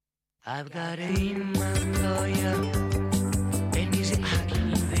I've got a Himalaya, and he's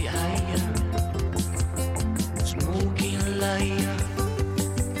hacking in the higher, smoking liar.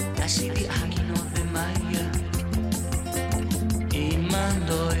 I see the hacking of the Maya.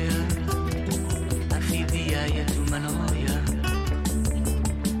 Himalaya, I feel the eye to Manoya.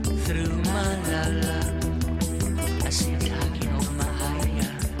 Through Malala, I see the hacking of Mahaya.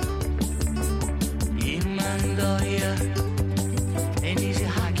 Himalaya, and he's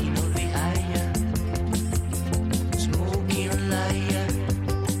hacking of the higher, smoking liar.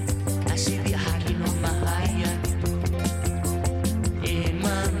 I see the hacking of Mahaya.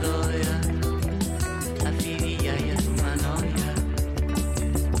 Himalaya, I feel the eye to Manoya.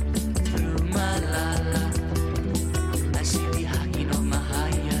 Through Malala, I see the hacking of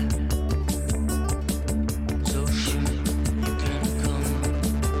Mahaya. So sure you can come,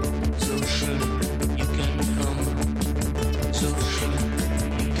 so sure you can come, so sure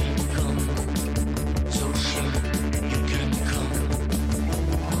you can come, so sure you can come.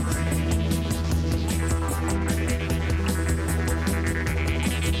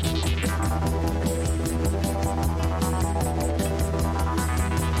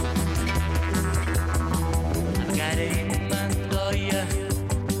 I've got it in Mongolia,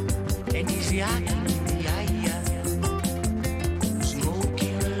 and he's hacking in the eye,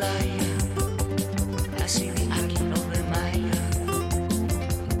 smoking liar. I see the hacking of the Maya.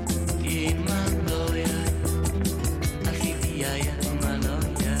 In Mongolia, I feel the eye to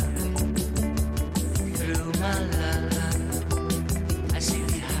Manoya. Through Malala, I see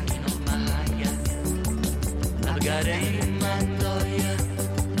the hacking of Mahaya. I've got a Mongolia,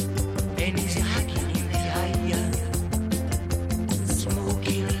 and he's hacking in the eye,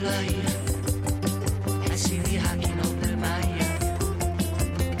 smoking liar. I see the hacking of the Maya.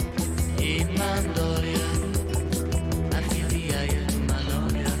 In Mongolia, I feel the eye to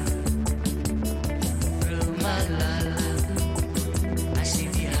Manoya. Through Malala, I see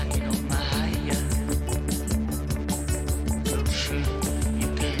the hacking of Mahaya. So sure you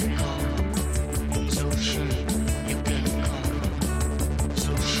can come, so sure you can come,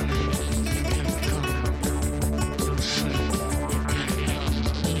 so sure you can come, so sure you can come.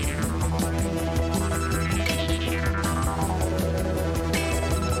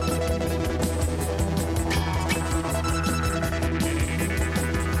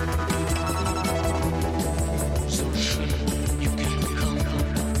 So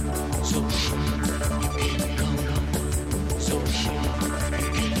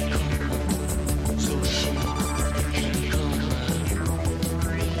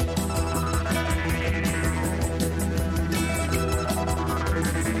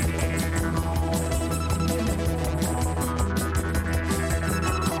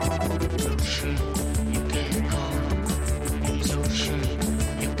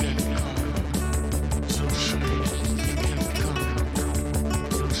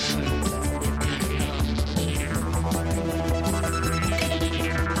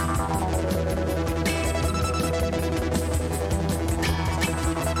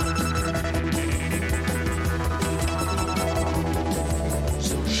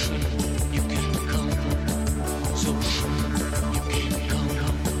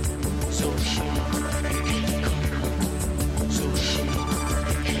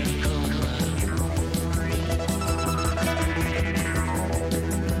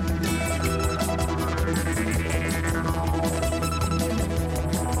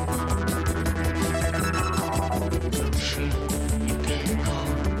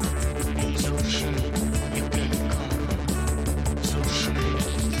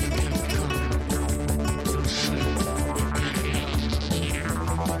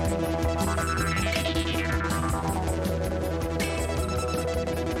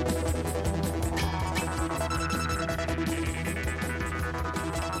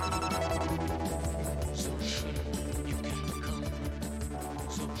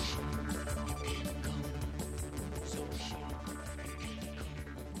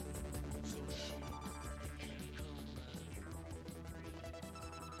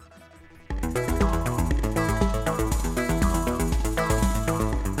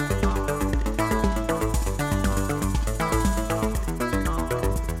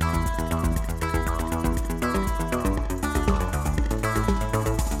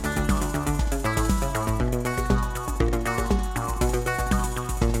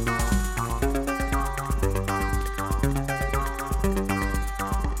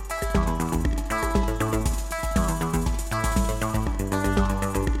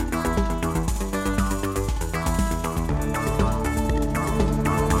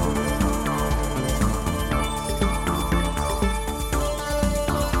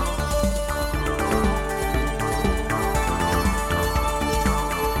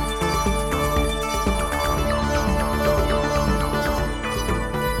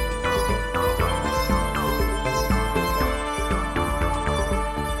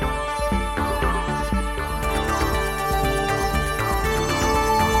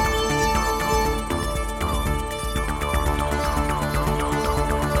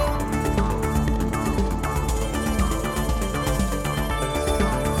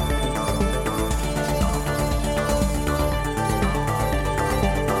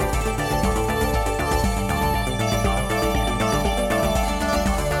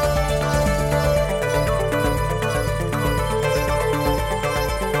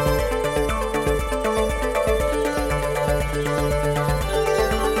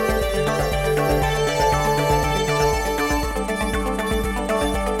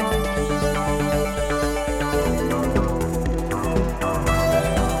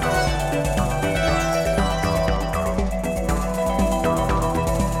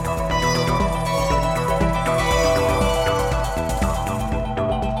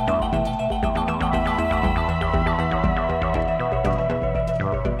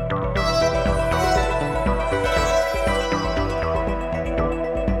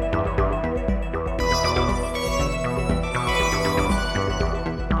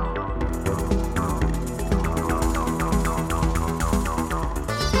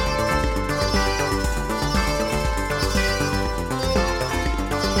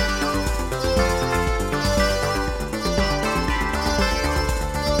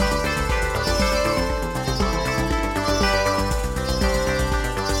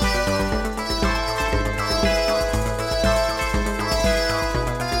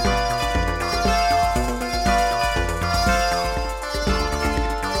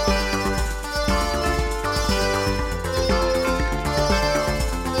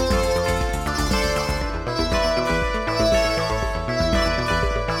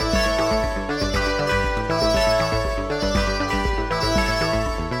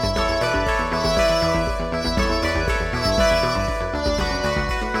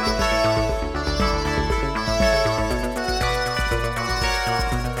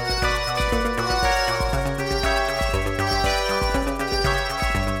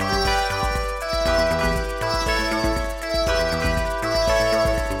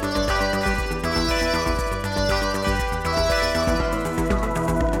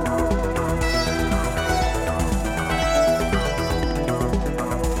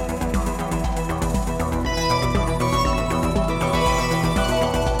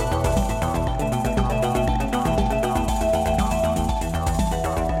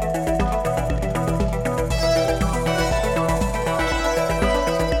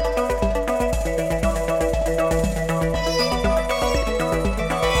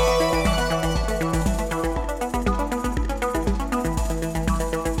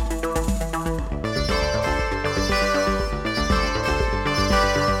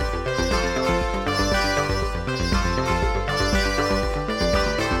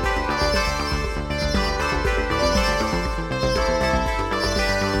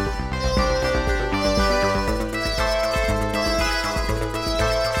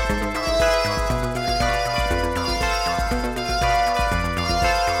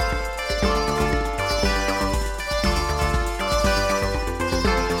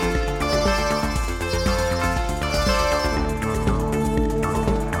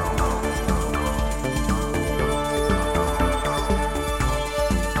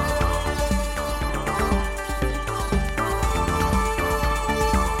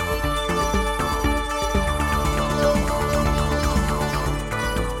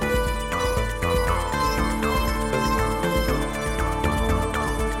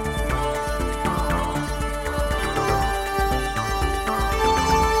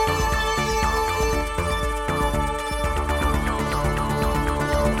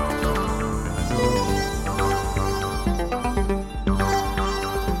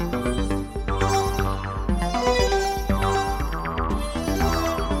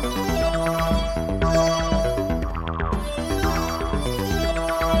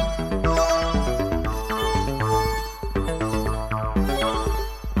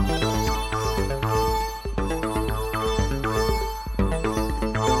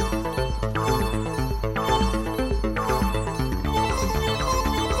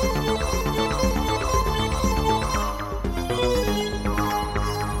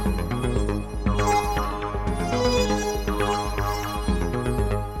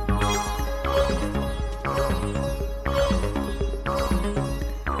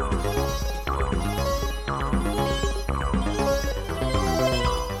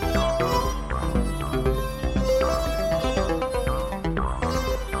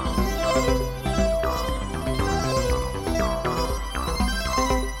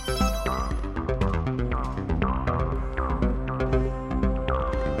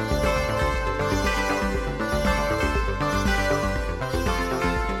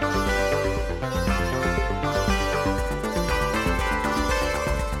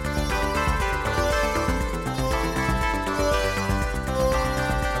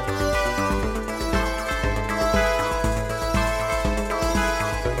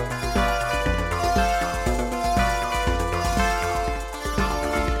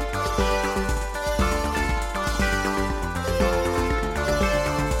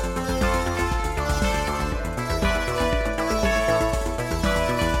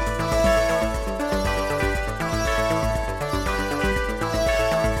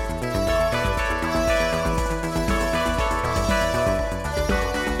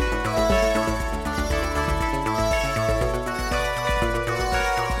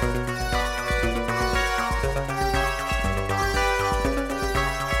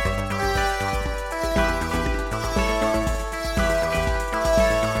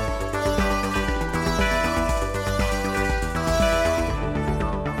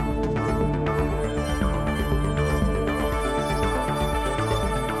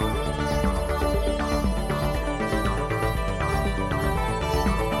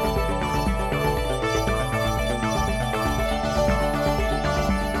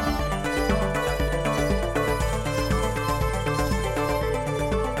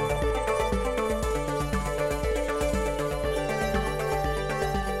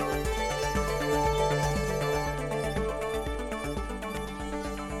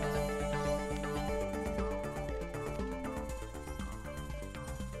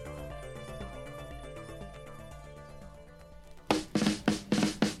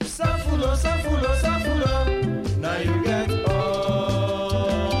Now you get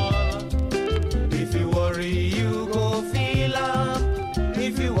all. If you worry, you go feel up.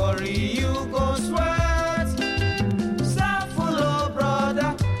 If you worry, you go sweat. Safulo,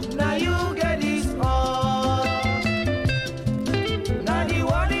 brother. Now you get this all. Now the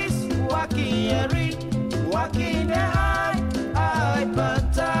world is walking every, walking the high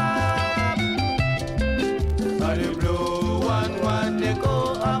pattern. Now they blow one, they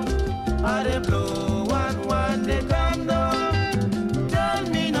go up. Now they blow one, they come down. Tell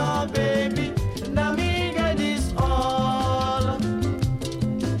me no, baby. Now me get this all.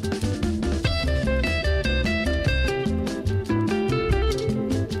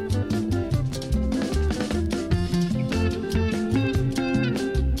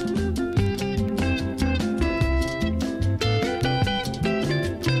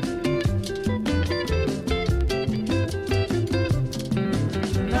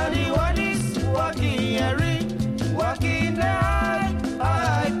 Now the one is walking every, walking the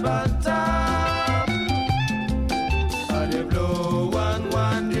high pattern. Now they blow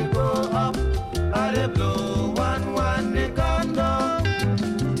one, they go up. Now they blow one, they come down.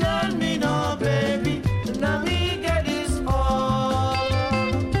 Tell me no, baby. Now me get this all.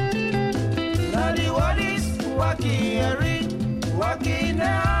 Now the one is walking every, walking the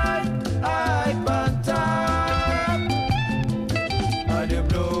high pattern. Now they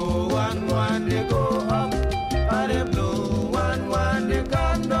blow one, they go up. Now they blow one, they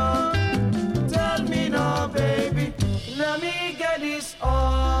come down. Tell me no, baby. Now me get this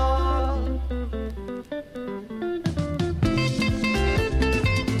all.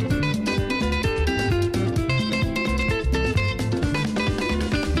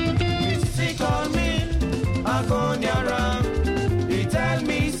 He call me, I go near ram. He tell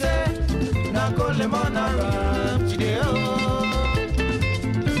me say, na call him on a ram. Chideo.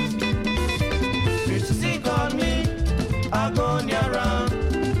 He call me, I go near ram.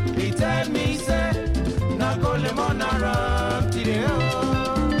 He tell me say, na call him on a ram. Chideo.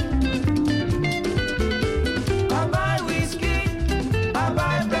 I buy whiskey, I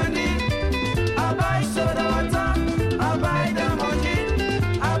buy brandy, I buy soda water, I buy the money,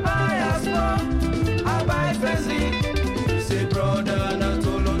 I buy asphalt, I buy fancy. Say brother, na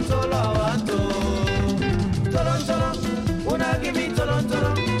tolon tolo wato. Tolon tolon, una give me tolon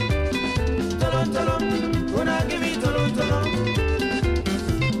tolon. Tolon tolon, una give me tolon tolon.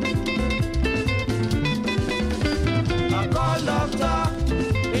 I call doctor,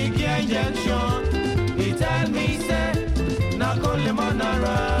 he get injection. He tell me say, na call him on a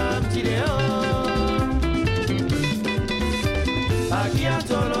ram today. I give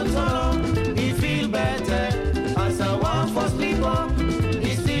tolon tolon, he feel better. As I want for sleep on,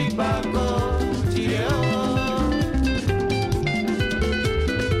 he sick back home today.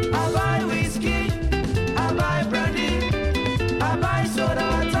 I buy whiskey, I buy brandy, I buy soda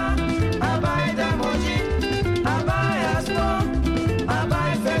water, I buy the moji, I buy asphalt, I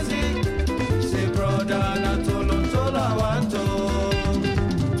buy fancy. Say brother, na tolon tolon I want to.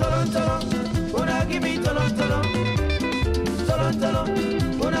 Tolon tolon, una give me tolon tolon. Tolon tolon,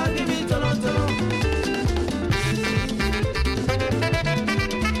 una give me tolon tolon.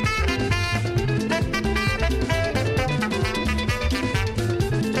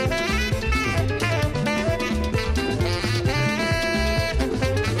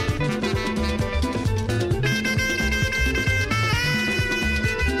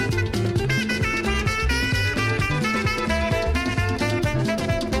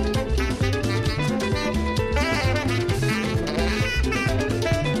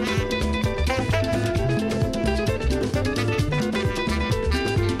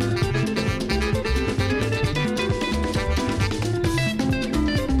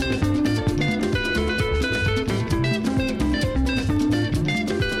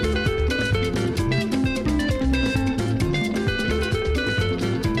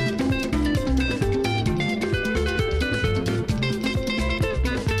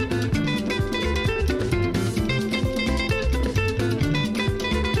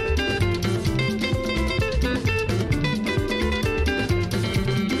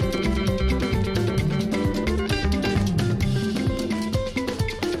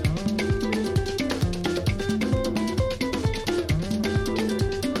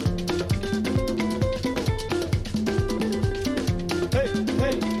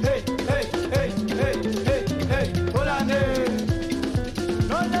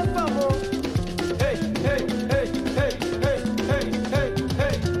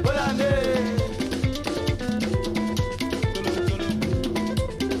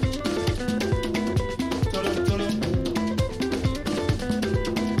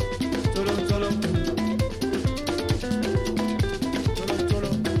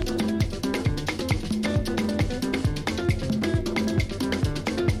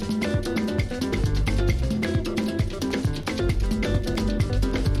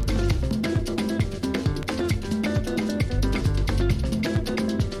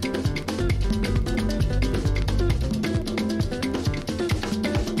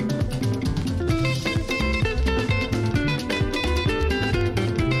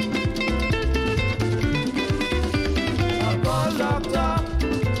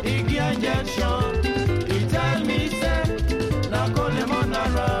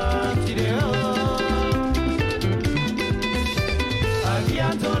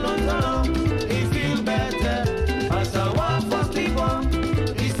 よ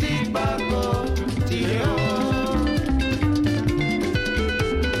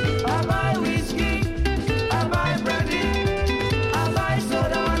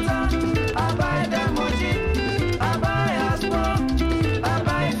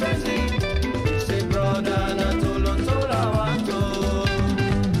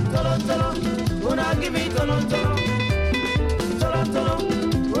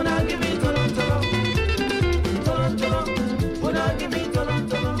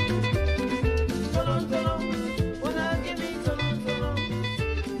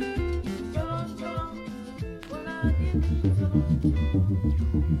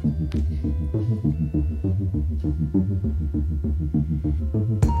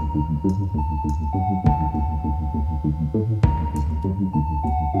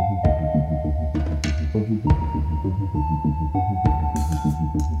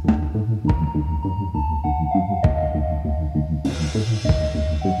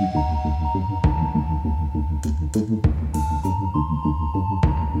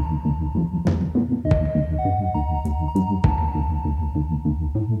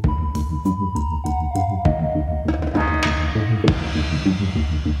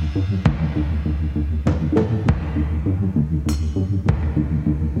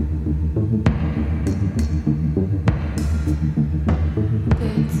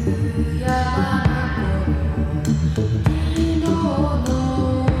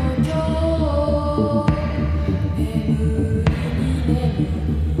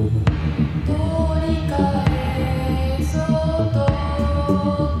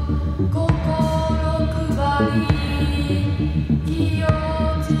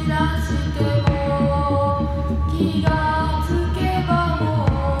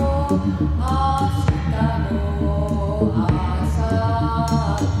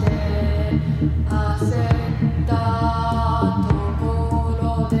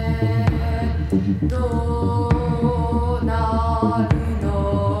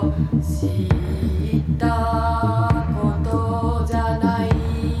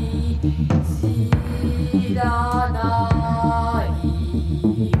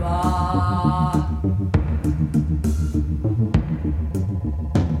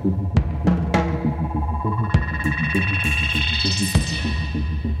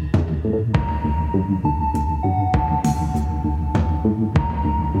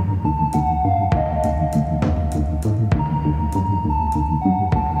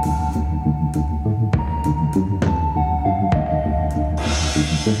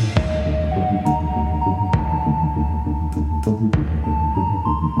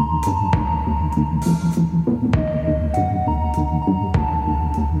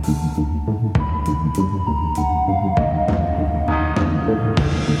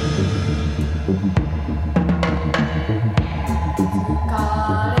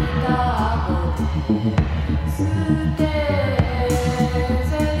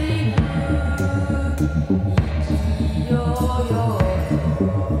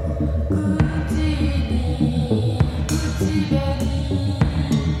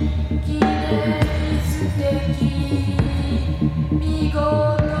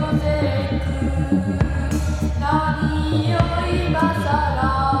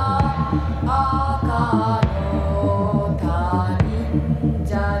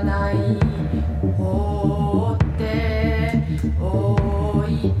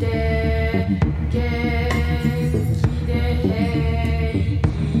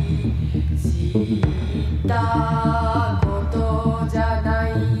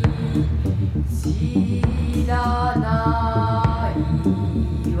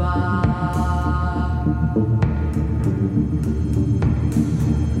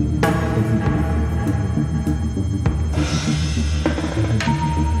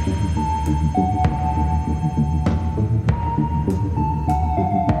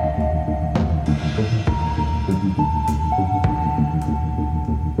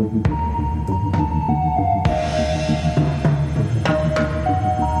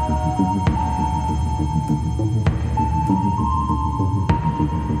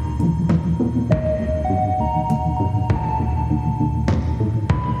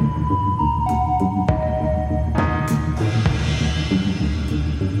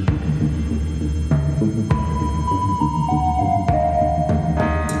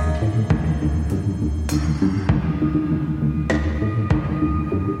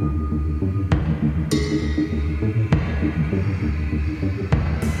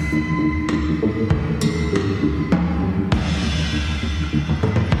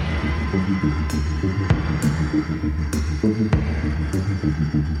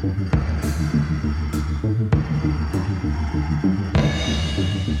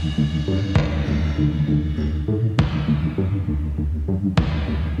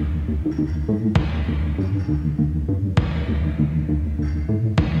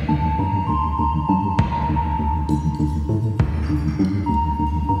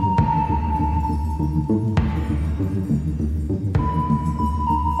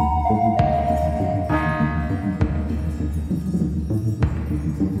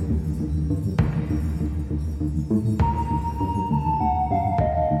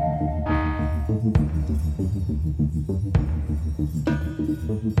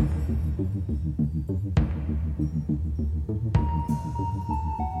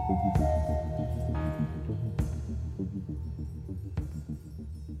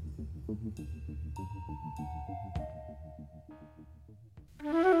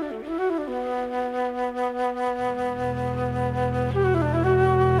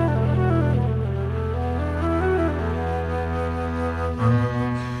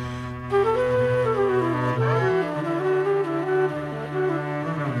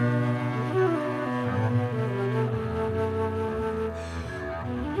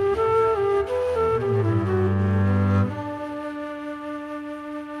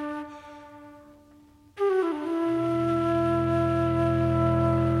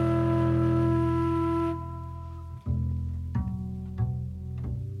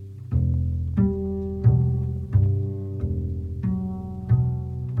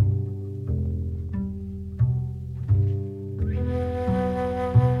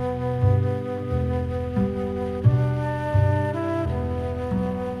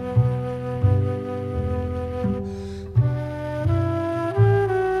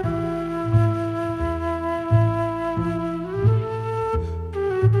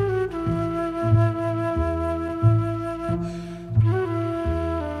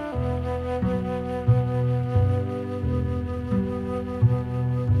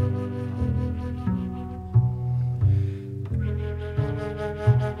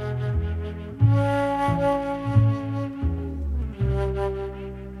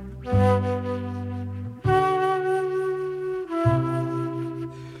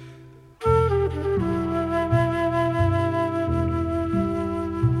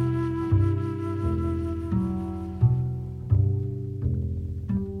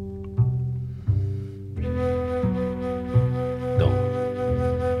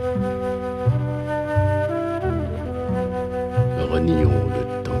Renions le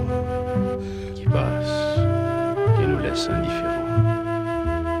temps qui passe et nous laisse indifférents.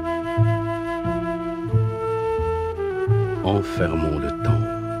 Enfermons le temps,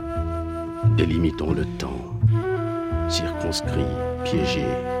 délimitons le temps, circonscrit, piégé,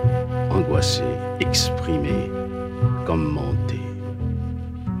 angoissé, exprimé, commenté.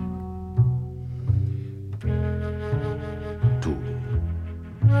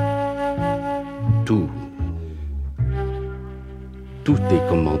 Tout est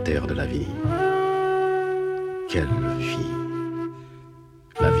commentaire de la vie. Quelle vie!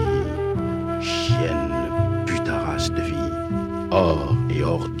 La vie, chienne, putarasse de vie, or et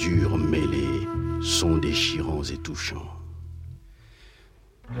ordures mêlées, sont déchirants et touchants.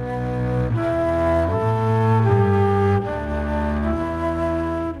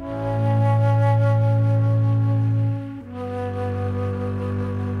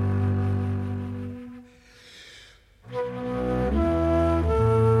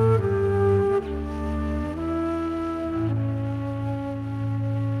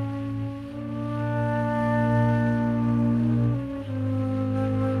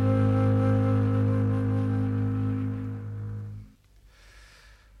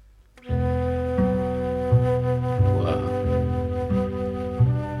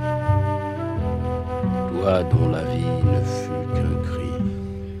 Toi dont la vie ne fut qu'un cri,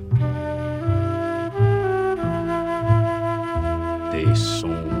 tes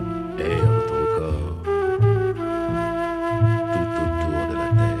sons errent encore tout autour de la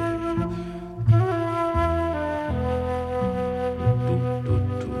terre, tout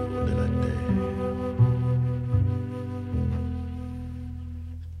autour de la terre.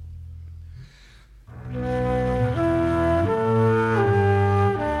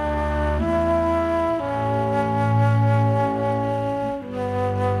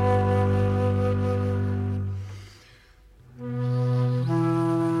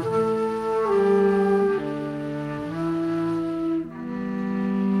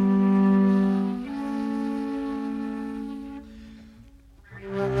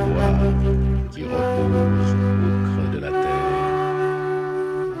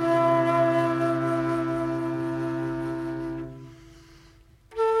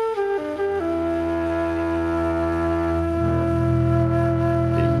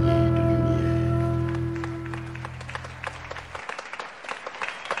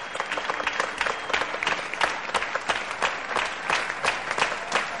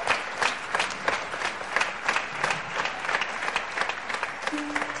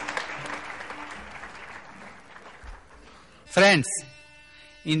 Friends,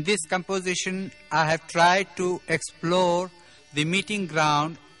 in this composition, I have tried to explore the meeting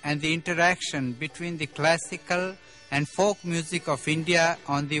ground and the interaction between the classical and folk music of India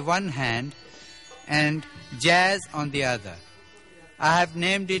on the one hand and jazz on the other. I have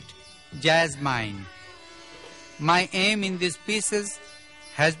named it Jazz Mine. My aim in these pieces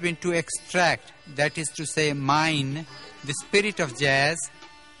has been to extract, that is to say mine, the spirit of jazz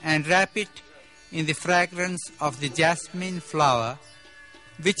and wrap it in the fragrance of the jasmine flower,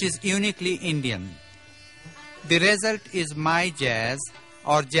 which is uniquely Indian. The result is my jazz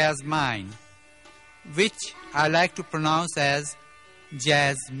or jazz mine, which I like to pronounce as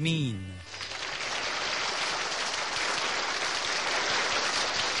Jasmine.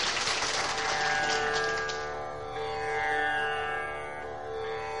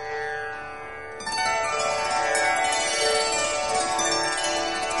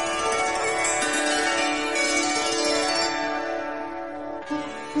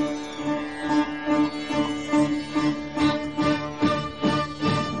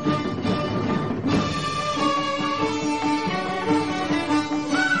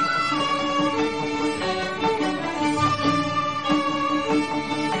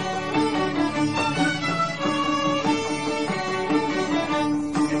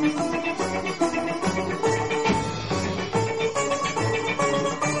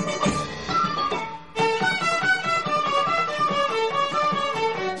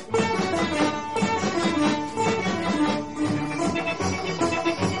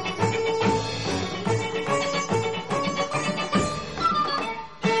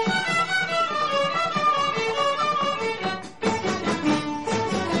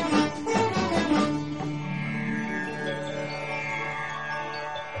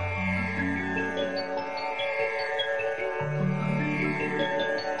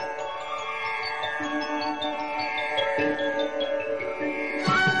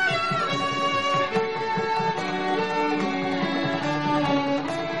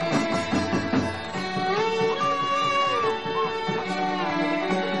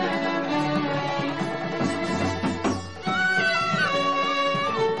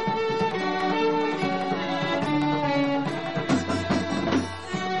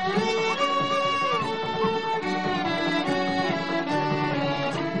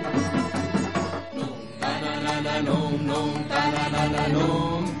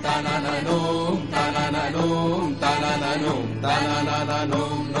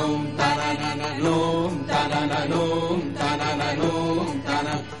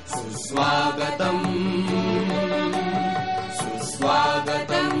 Suswagatam,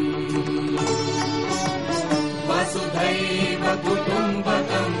 Suswagatam, Vasudhaiva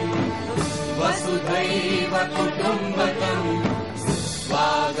Kutumbakam, Vasudhaiva Kutumbakam,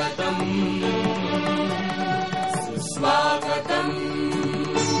 Suswagatam, Suswagatam,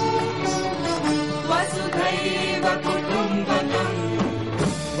 Vasudhaiva Kutumbakam,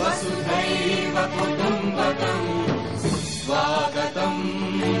 Vasudhaiva Kutumbakam, Suswagatam,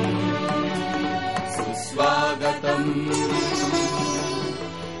 Suswagatam.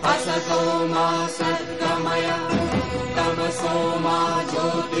 Asato ma satgamaya, tamaso ma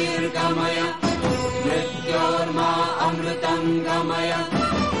jyotirgamaya, mrityorma amritam gamaya.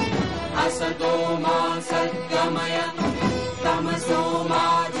 Asato ma satgamaya, tamaso ma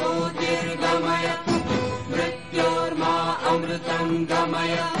jyotirgamaya, mrityorma amritam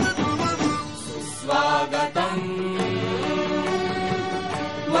gamaya. Suswagatam,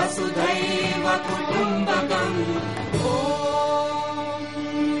 Vasudhaiva Kutumbakam.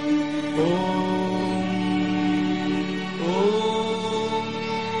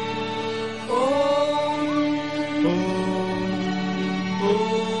 Oh